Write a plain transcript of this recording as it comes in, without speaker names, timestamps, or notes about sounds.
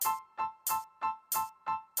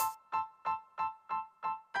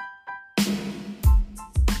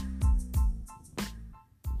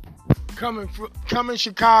coming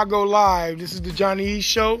Chicago live. This is the Johnny East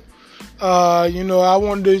Show. I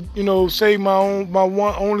wanted to, say my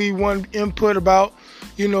only one input about,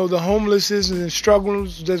 the homelessness and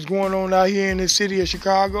struggles that's going on out here in the city of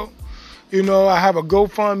Chicago. I have a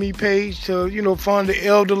GoFundMe page to, fund the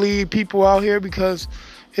elderly people out here because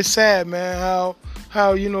it's sad, man, how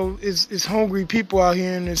it's hungry people out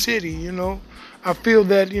here in the city, I feel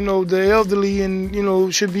that, the elderly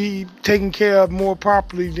and, should be taken care of more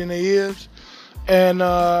properly than they is. And,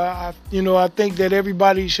 I think that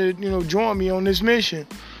everybody should, join me on this mission.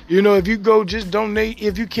 If you go just donate,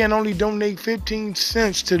 if you can only donate 15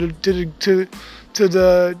 cents to the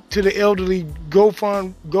elderly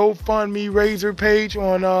GoFundMe raiser page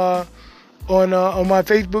on my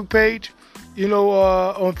Facebook page,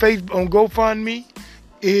 on GoFundMe,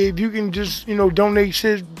 if you can just, donate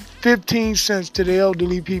 15 cents to the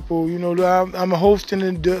elderly people. I'm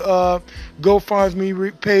hosting the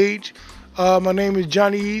GoFundMe page. My name is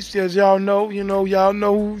Johnny East, as y'all know. Y'all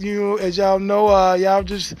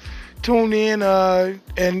just tune in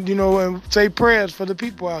and say prayers for the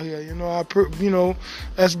people out here.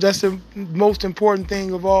 That's the most important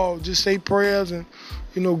thing of all. Just say prayers and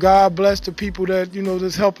God bless the people that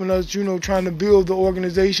that's helping us. Trying to build the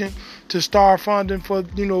organization to start funding for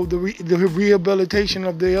the rehabilitation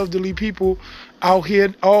of the elderly people out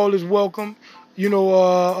here. All is welcome.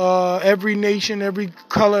 Every nation, every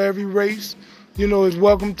color, every race, is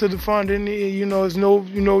welcome to the funding. There's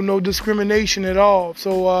no discrimination at all.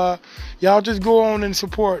 So y'all just go on and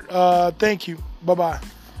support. Thank you. Bye-bye.